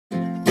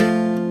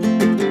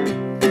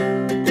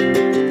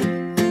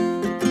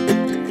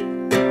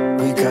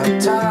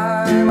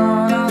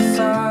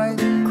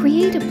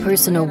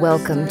personal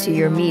welcome to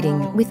your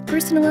meeting with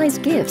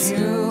personalized gifts.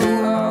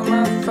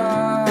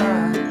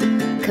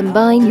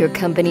 Combine your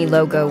company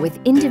logo with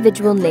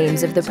individual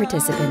names of the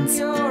participants.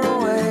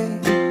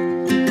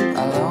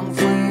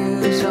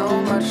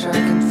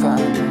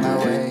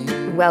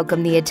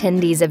 Welcome the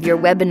attendees of your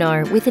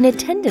webinar with an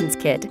attendance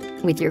kit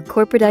with your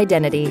corporate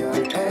identity.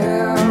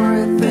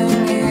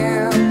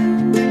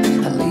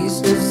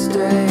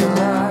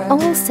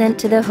 All sent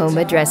to the home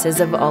addresses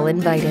of all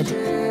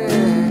invited.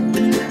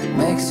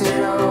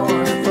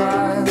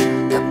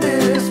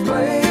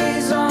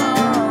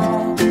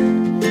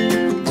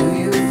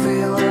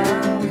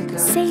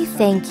 Say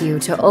thank you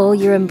to all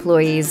your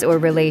employees or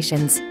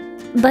relations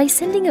by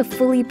sending a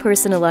fully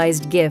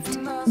personalized gift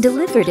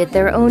delivered at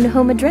their own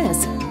home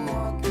address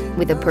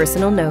with a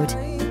personal note.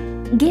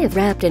 Gift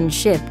wrapped and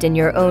shipped in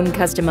your own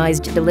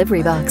customized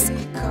delivery box.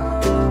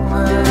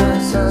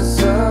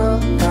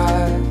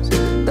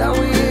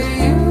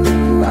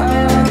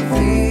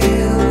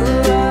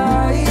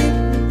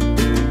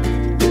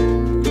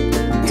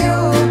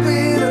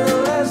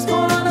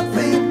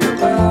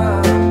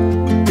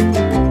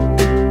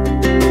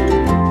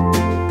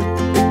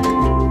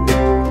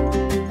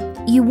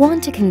 You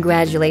want to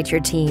congratulate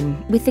your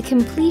team with the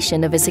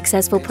completion of a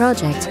successful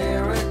project.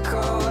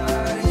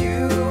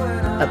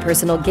 A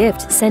personal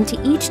gift sent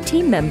to each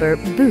team member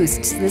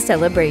boosts the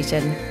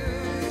celebration.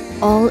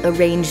 All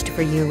arranged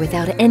for you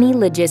without any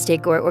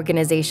logistic or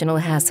organizational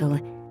hassle.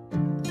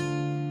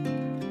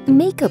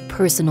 Make a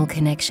personal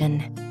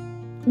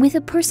connection with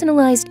a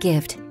personalized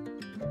gift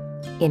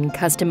in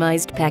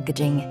customized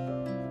packaging,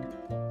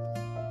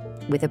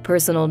 with a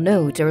personal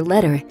note or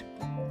letter,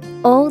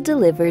 all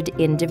delivered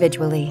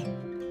individually,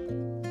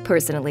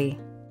 personally.